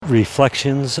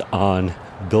Reflections on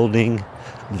Building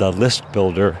the List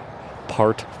Builder,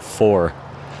 Part 4.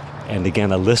 And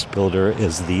again, a list builder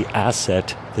is the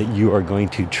asset that you are going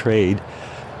to trade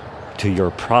to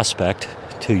your prospect,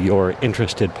 to your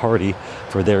interested party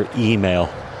for their email.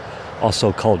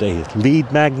 Also called a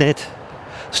lead magnet.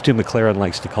 Stu McLaren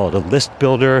likes to call it a list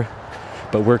builder,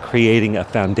 but we're creating a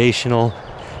foundational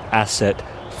asset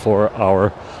for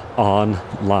our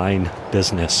online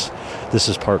business. This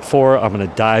is part 4. I'm going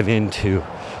to dive into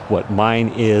what mine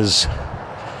is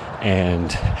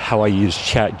and how I use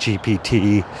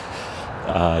GPT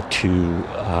to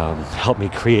help me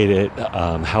create it,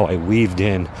 how I weaved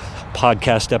in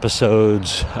podcast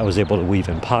episodes. I was able to weave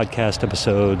in podcast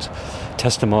episodes,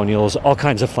 testimonials, all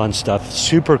kinds of fun stuff.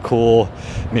 Super cool.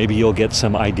 Maybe you'll get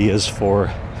some ideas for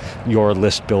your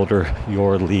list builder,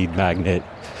 your lead magnet,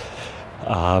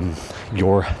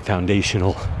 your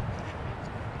foundational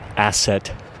asset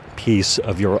piece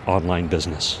of your online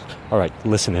business. All right,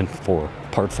 listen in for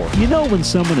part 4. You know when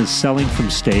someone is selling from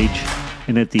stage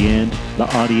and at the end the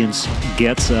audience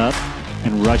gets up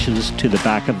and rushes to the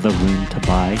back of the room to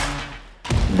buy?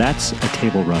 That's a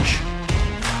table rush.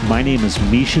 My name is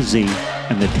Misha Z,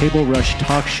 and the Table Rush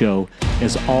Talk Show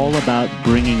is all about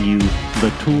bringing you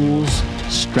the tools,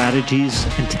 strategies,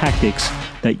 and tactics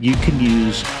that you can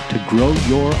use to grow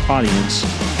your audience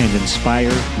and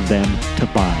inspire them to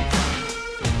buy.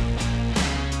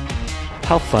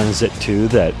 How fun is it too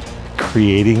that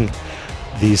creating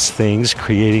these things,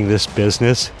 creating this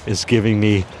business is giving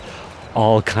me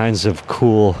all kinds of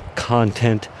cool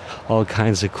content, all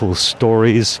kinds of cool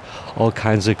stories, all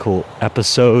kinds of cool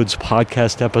episodes,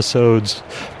 podcast episodes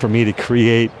for me to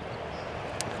create,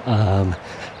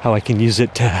 how I can use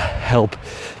it to help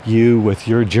you with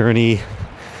your journey.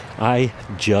 I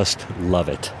just love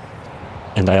it.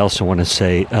 And I also want to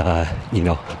say,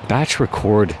 batch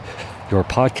record your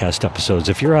podcast episodes.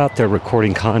 If you're out there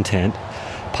recording content,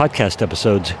 podcast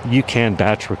episodes, you can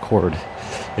batch record.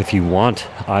 If you want,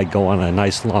 I go on a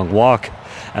nice long walk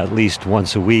at least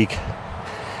once a week,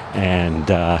 and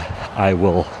I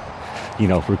will,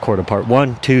 record a part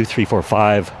 1, 2, 3, 4,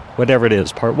 5, whatever it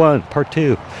is, part 1, part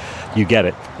 2, you get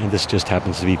it. And this just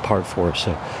happens to be part 4,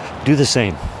 so do the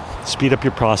same. Speed up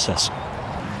your process.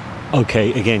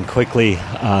 Okay, again, quickly,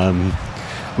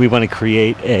 we want to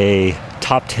create a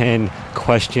top 10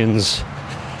 questions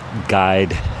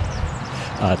guide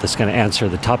that's going to answer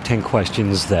the top 10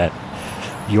 questions that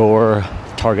your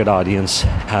target audience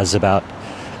has about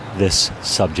this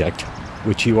subject,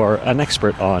 which you are an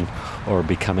expert on or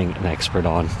becoming an expert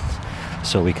on.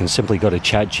 So we can simply go to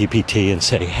ChatGPT and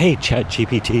say, hey,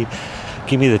 ChatGPT,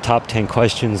 give me the top 10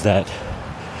 questions that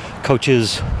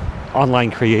coaches,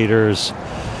 online creators,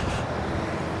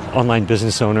 online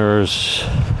business owners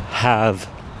have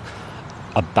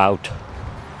about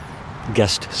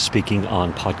guest speaking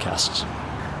on podcasts.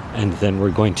 And then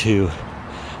we're going to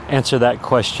answer that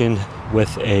question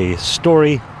with a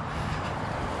story,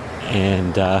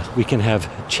 and we can have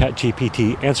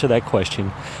ChatGPT answer that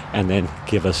question and then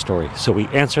give a story. So we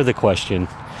answer the question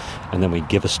and then we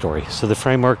give a story. So the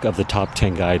framework of the top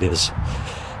 10 guide is: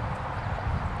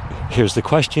 here's the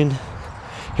question,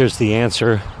 here's the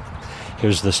answer,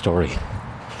 here's the story.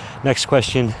 Next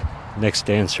question, next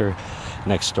answer,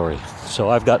 next story. So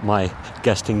I've got my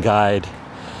guesting guide.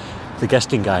 The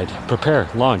guesting guide: prepare,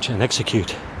 launch, and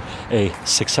execute a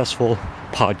successful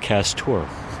podcast tour.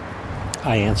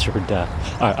 I asked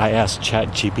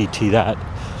ChatGPT that,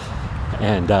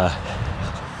 and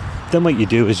then what you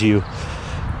do is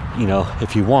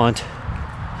if you want,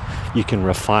 you can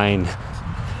refine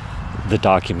the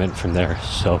document from there.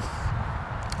 So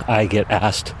I get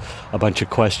asked a bunch of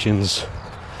questions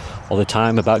all the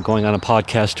time about going on a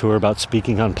podcast tour, about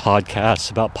speaking on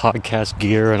podcasts, about podcast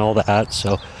gear and all that.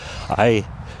 So I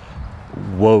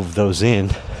wove those in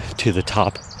to the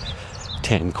top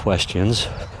 10 questions,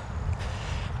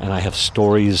 and I have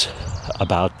stories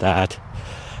about that.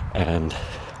 And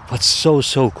what's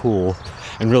so cool,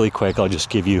 and really quick, I'll just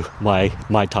give you my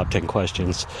top 10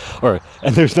 questions,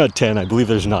 and there's not 10, I believe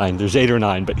there's 9, there's 8 or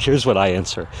 9, but here's what I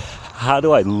answer. How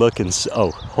do I look and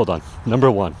hold on.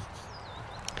 Number 1,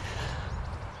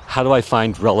 how do I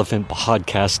find relevant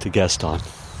podcasts to guest on?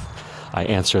 I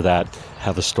answer that,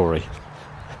 have a story.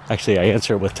 Actually, I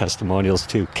answer it with testimonials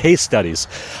too. Case studies.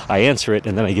 I answer it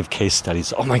and then I give case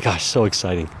studies. Oh my gosh, so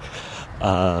exciting.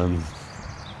 I'll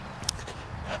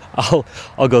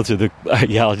go through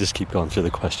I'll just keep going through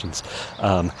the questions.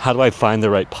 How do I find the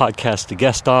right podcast to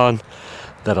guest on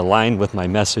that align with my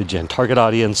message and target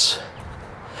audience?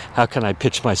 How can I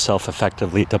pitch myself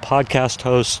effectively to podcast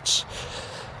hosts?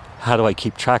 How do I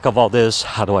keep track of all this?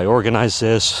 How do I organize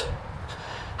this?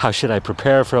 How should I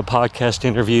prepare for a podcast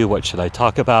interview? What should I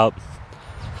talk about?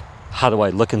 How do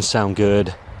I look and sound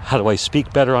good? How do I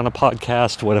speak better on a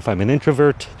podcast? What if I'm an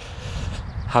introvert?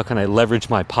 How can I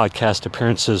leverage my podcast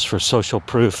appearances for social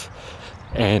proof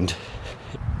and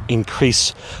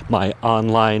increase my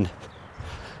online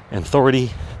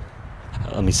authority?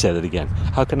 Let me say that again.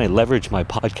 How can I leverage my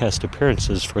podcast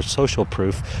appearances for social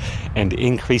proof and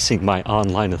increasing my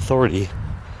online authority?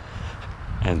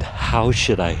 And how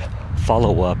should I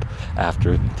follow up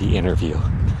after the interview?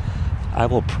 I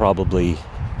will probably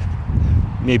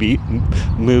maybe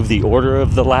move the order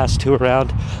of the last two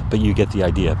around, but you get the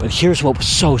idea. But here's what was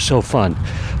so fun.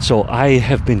 So I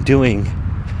have been doing,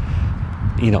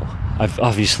 I've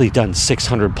obviously done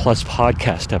 600 plus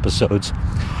podcast episodes,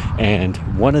 and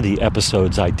one of the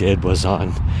episodes I did was on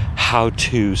how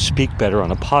to speak better on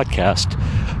a podcast.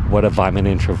 What if I'm an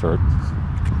introvert?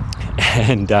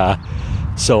 And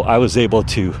so I was able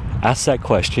to ask that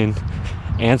question,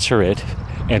 answer it,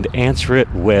 and answer it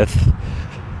with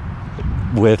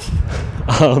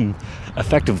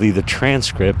effectively the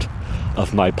transcript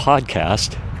of my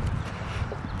podcast.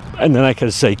 And then I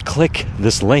could say, click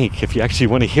this link if you actually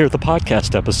want to hear the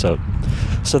podcast episode.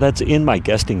 So that's in my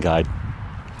guesting guide.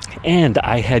 And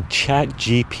I had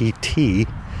GPT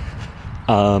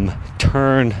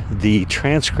turn the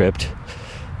transcript,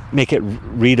 make it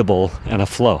readable and a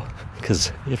flow.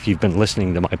 Because if you've been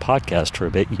listening to my podcast for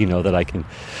a bit, you know that I can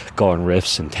go on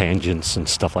riffs and tangents and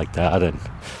stuff like that.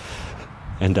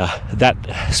 And that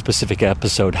specific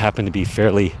episode happened to be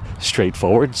fairly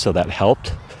straightforward, so that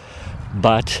helped.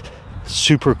 But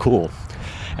super cool.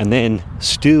 And then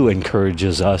Stu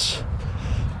encourages us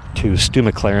to Stu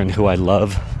McLaren, who I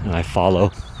love and I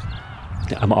follow.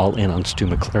 I'm all in on Stu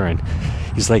McLaren.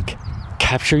 He's like,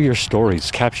 capture your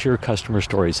stories, capture your customer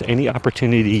stories. Any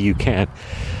opportunity you can,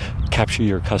 capture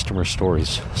your customer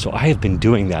stories. So I have been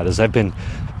doing that as I've been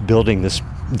building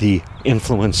the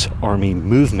Influence Army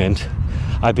movement.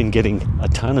 I've been getting a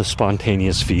ton of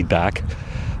spontaneous feedback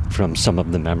from some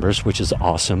of the members, which is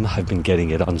awesome. I've been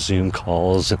getting it on Zoom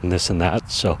calls and this and that.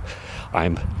 So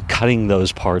I'm cutting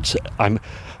those parts. I'm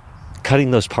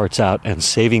cutting those parts out and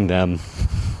saving them,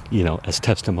 as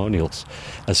testimonials,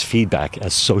 as feedback,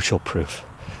 as social proof.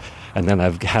 And then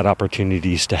I've had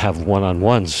opportunities to have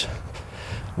one-on-ones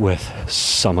with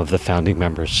some of the founding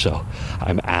members. So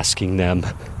I'm asking them,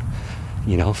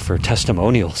 for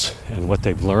testimonials and what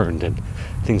they've learned and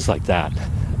things like that.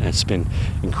 And it's been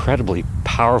incredibly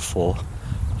powerful.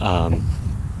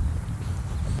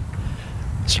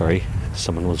 Sorry,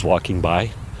 someone was walking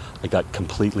by. I got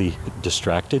completely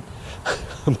distracted,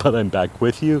 but I'm back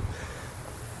with you.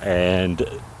 And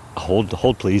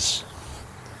hold please.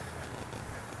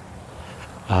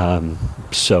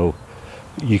 So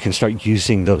you can start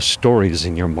using those stories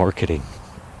in your marketing.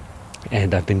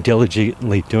 And I've been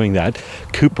diligently doing that.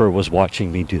 Cooper was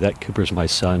watching me do that. Cooper's my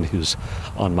son who's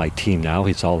on my team now.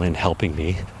 He's all in helping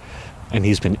me. And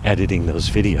he's been editing those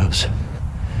videos.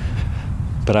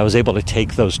 But I was able to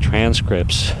take those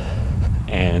transcripts,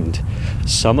 and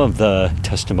some of the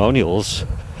testimonials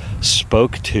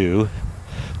spoke to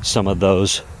some of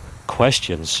those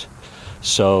questions.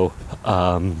 So,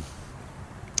 how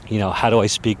do I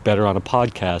speak better on a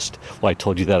podcast? Well, I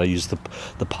told you that I use the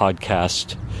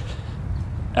podcast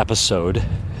episode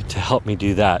to help me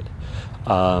do that.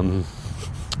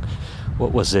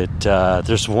 What was it?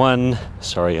 There's one.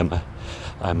 Sorry, I'm.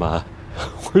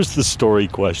 Where's the story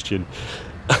question?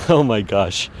 Oh my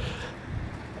gosh.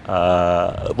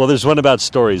 Well, there's one about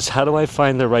stories. How do I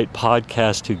find the right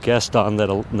podcast to guest on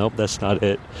that'll... Nope, that's not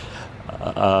it.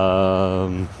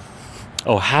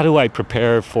 How do I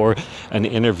prepare for an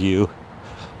interview?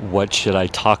 What should I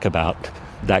talk about?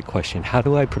 That question. How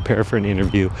do I prepare for an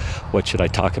interview? What should I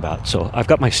talk about? So I've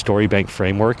got my Story Bank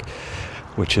framework,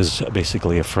 which is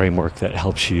basically a framework that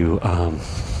helps you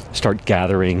start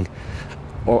gathering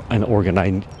and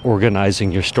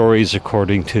organizing your stories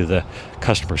according to the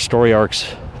customer story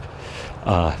arcs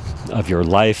of your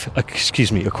life.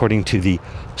 According to the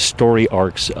story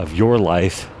arcs of your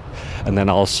life. And then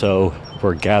also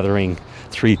we're gathering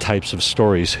 3 types of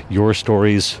stories: your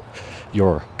stories,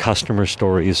 your customer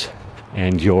stories,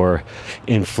 and your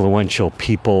influential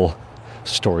people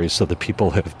stories. So the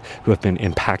people who have been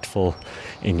impactful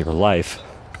in your life.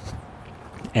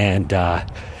 And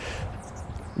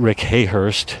Rick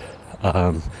Hayhurst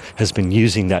has been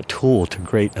using that tool to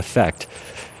great effect.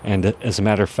 And as a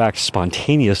matter of fact,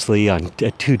 spontaneously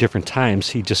at 2 different times,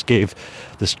 he just gave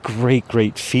this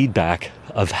great feedback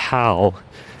of how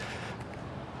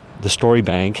the Story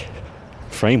Bank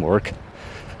framework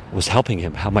was helping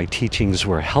him, how my teachings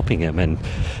were helping him, and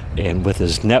with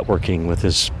his networking, with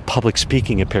his public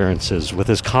speaking appearances, with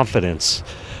his confidence.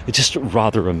 It's just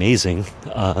rather amazing.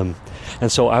 And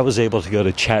so I was able to go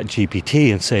to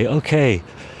ChatGPT and say, okay,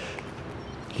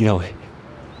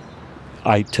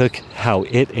 I took how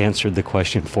it answered the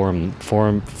question for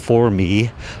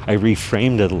me. I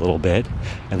reframed it a little bit,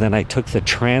 and then I took the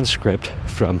transcript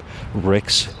from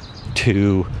Rick's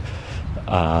two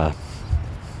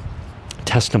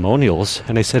testimonials,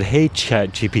 and I said, hey,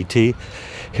 ChatGPT,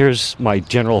 here's my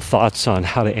general thoughts on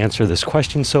how to answer this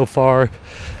question so far.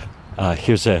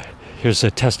 Here's a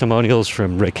testimonials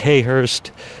from Rick Hayhurst.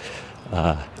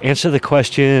 Answer the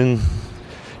question.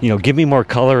 Give me more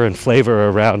color and flavor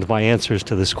around my answers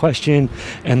to this question,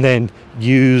 and then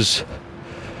use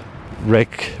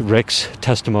Rick's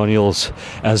testimonials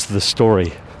as the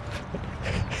story.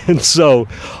 And so,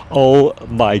 oh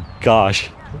my gosh,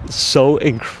 so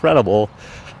incredible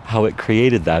how it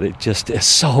created that. It just is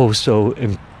so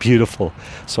beautiful.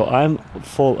 So I'm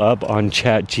full up on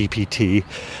ChatGPT,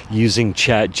 using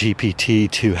ChatGPT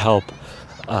to help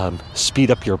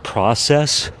speed up your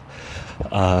process.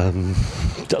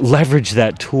 Leverage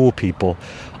that tool, people.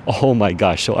 Oh my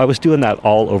gosh. So I was doing that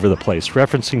all over the place,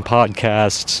 referencing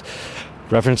podcasts,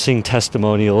 referencing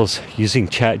testimonials, using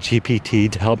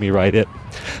ChatGPT to help me write it.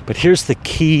 But here's the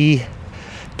key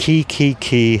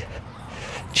ChatGPT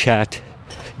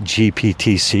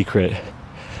secret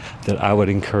that I would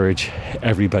encourage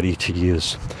everybody to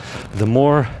use. The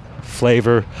more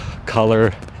flavor,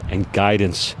 color, and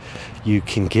guidance you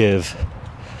can give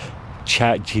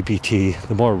ChatGPT,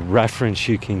 the more reference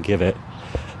you can give it,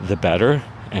 the better.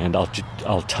 And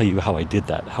I'll tell you how I do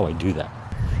that.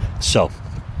 So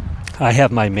I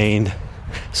have my main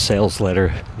sales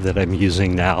letter that I'm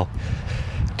using now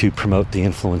to promote the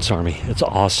Influence Army. It's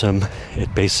awesome.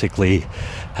 It basically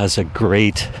has a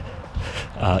great,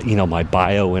 my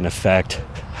bio in effect,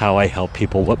 how I help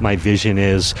people, what my vision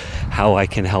is, how I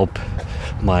can help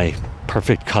my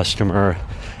perfect customer.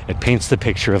 It paints the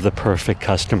picture of the perfect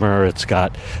customer. It's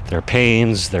got their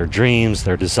pains, their dreams,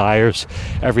 their desires,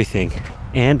 everything.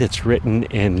 And it's written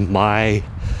in my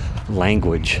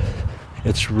language.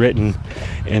 It's written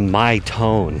in my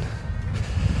tone.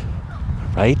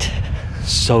 Right?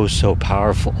 So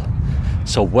powerful.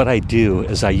 So what I do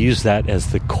is I use that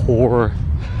as the core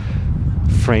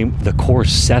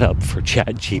setup for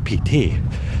ChatGPT.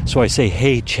 So I say,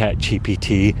 hey,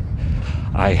 ChatGPT,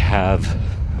 I have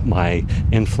my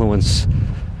Influence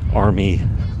Army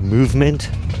movement.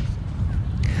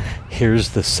 Here's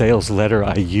the sales letter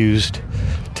I used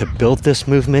to build this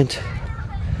movement.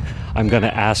 I'm going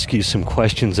to ask you some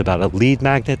questions about a lead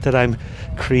magnet that I'm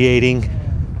creating.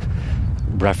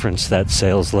 Reference that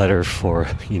sales letter for,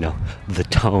 the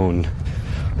tone,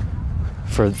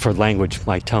 for language,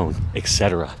 my tone,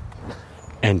 etc.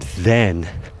 And then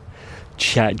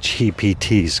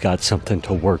ChatGPT's got something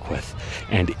to work with,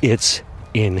 and it's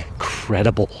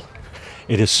incredible.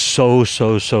 It is so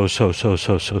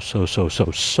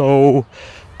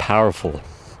powerful.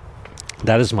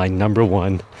 That is my number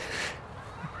one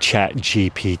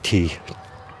ChatGPT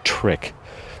trick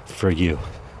for you.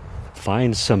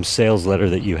 Find some sales letter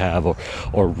that you have,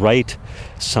 or write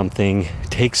something.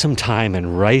 Take some time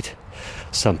and write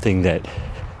something that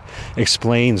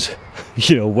explains,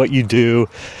 what you do,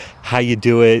 how you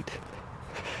do it,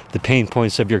 the pain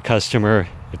points of your customer.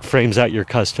 It frames out your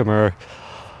customer.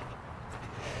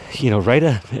 Write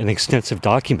an extensive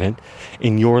document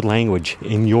in your language,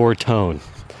 in your tone,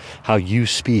 how you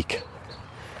speak.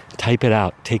 Type it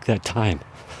out. Take that time.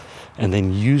 And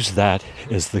then use that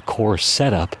as the core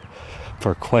setup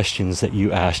for questions that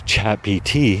you ask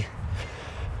ChatGPT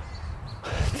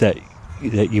that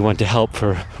you want to help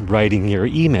for writing your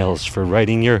emails, for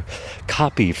writing your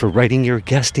copy, for writing your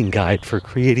guesting guide, for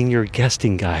creating your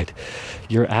guesting guide,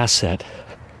 your asset.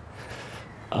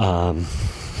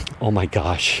 Oh my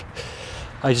gosh.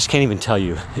 I just can't even tell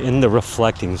you. In the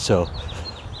reflecting, so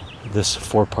this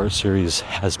 4-part series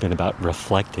has been about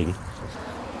reflecting.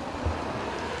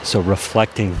 So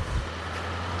reflecting,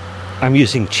 I'm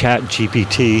using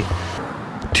ChatGPT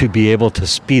to be able to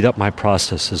speed up my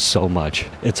processes so much.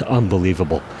 It's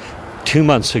unbelievable. 2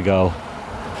 months ago,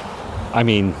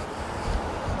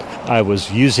 I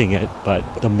was using it, but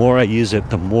the more I use it,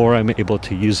 the more I'm able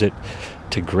to use it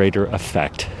to greater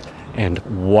effect. And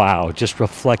wow, just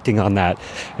reflecting on that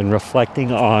and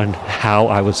reflecting on how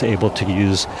I was able to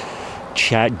use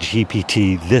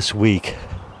ChatGPT this week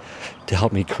to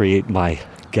help me create my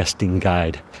guesting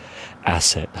guide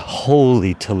asset.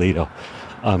 Holy Toledo.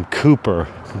 Cooper,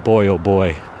 boy oh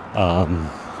boy. A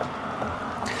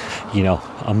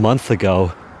month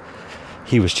ago,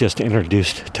 he was just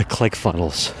introduced to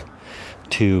ClickFunnels,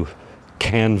 to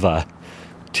Canva,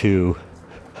 to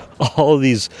all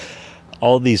these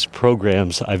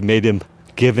programs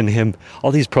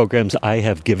all these programs I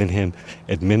have given him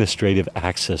administrative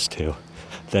access to,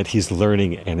 that he's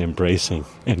learning and embracing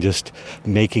and just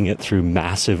making it through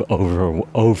massive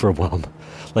overwhelm.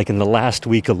 Like in the last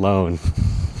week alone,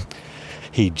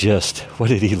 what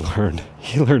did he learn?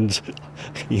 He learned,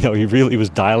 he really was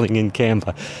dialing in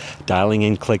Canva, dialing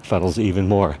in ClickFunnels even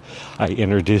more. I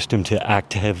introduced him to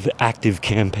Active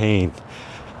Campaign,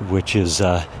 which is,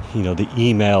 the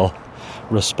email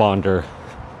responder,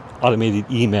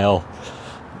 automated email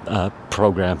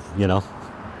program,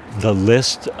 The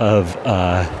list of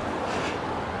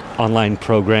online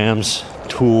programs,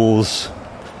 tools,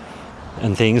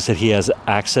 and things that he has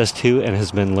access to and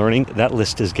has been learning, that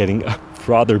list is getting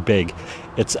rather big.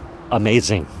 It's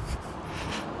amazing.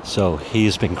 So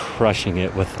he's been crushing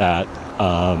it with that.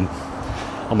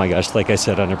 Oh my gosh, like I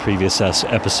said on a previous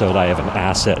episode, I have an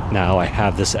asset now. I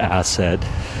have this asset.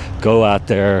 Go out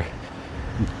there,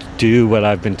 do what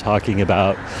I've been talking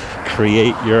about.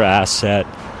 Create your asset,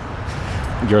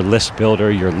 your list builder,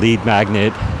 your lead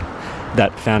magnet,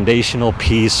 that foundational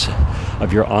piece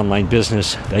of your online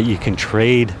business that you can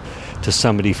trade to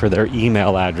somebody for their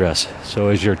email address. So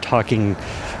as you're talking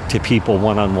to people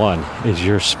one-on-one, as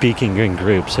you're speaking in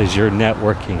groups, as you're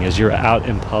networking, as you're out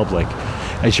in public,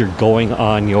 as you're going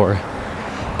on your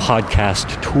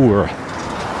podcast tour,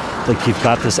 like you've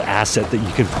got this asset that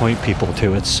you can point people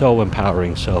to. It's so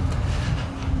empowering. So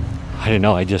I don't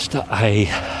know,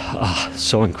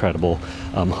 so incredible.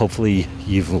 Hopefully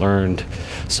you've learned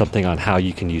something on how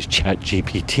you can use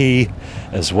GPT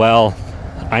as well.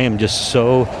 I am just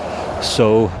so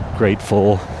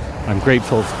grateful. I'm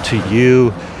grateful to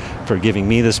you for giving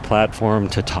me this platform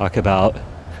to talk about,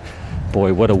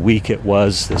 boy, what a week it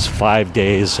was, this 5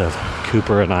 days of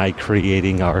Cooper and I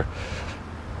creating our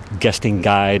guesting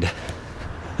guide,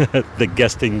 the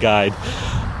guesting guide,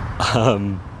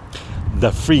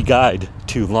 the free guide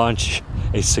to launch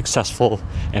a successful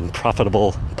and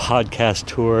profitable podcast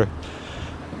tour,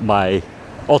 my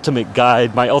ultimate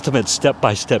guide, my ultimate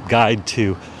step-by-step guide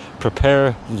to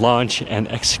prepare, launch, and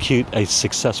execute a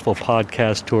successful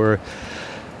podcast tour.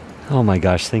 Oh my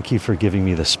gosh, thank you for giving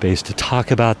me the space to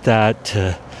talk about that,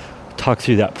 to talk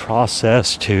through that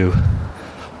process, to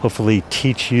hopefully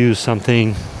teach you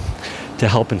something, to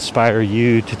help inspire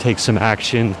you to take some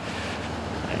action.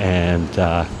 And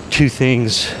 2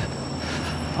 things,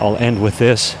 I'll end with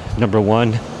this. Number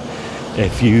 1,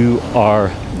 if you are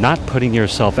not putting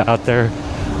yourself out there,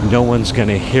 no one's going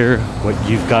to hear what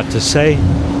you've got to say.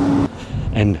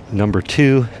 And number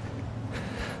 2,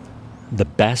 the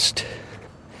best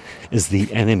is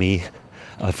the enemy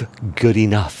of good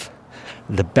enough.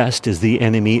 The best is the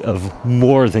enemy of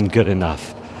more than good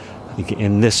enough.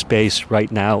 In this space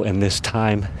right now, in this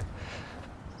time,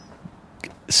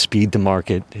 speed to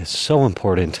market is so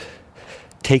important.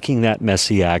 Taking that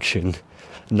messy action,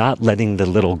 not letting the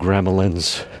little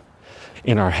gremlins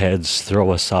in our heads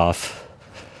throw us off.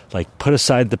 Like, put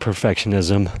aside the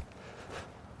perfectionism.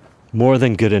 More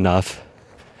than good enough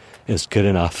is good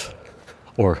enough.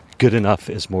 Or good enough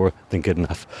is more than good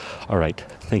enough. All right.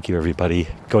 Thank you, everybody.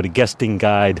 Go to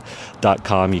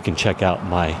guestingguide.com. You can check out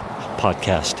my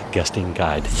podcast, Guesting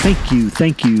Guide.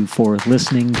 Thank you for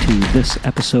listening to this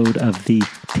episode of the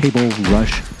Table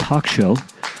Rush Talk Show.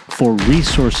 For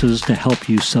resources to help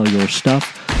you sell your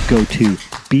stuff, go to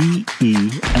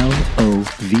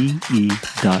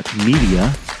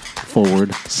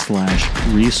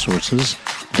belove.media/resources.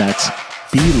 That's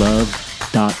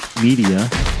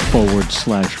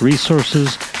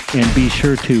belove.media/resources. And be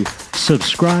sure to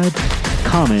subscribe,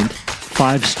 comment,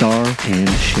 5-star, and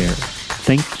share.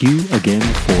 Thank you again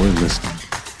for listening.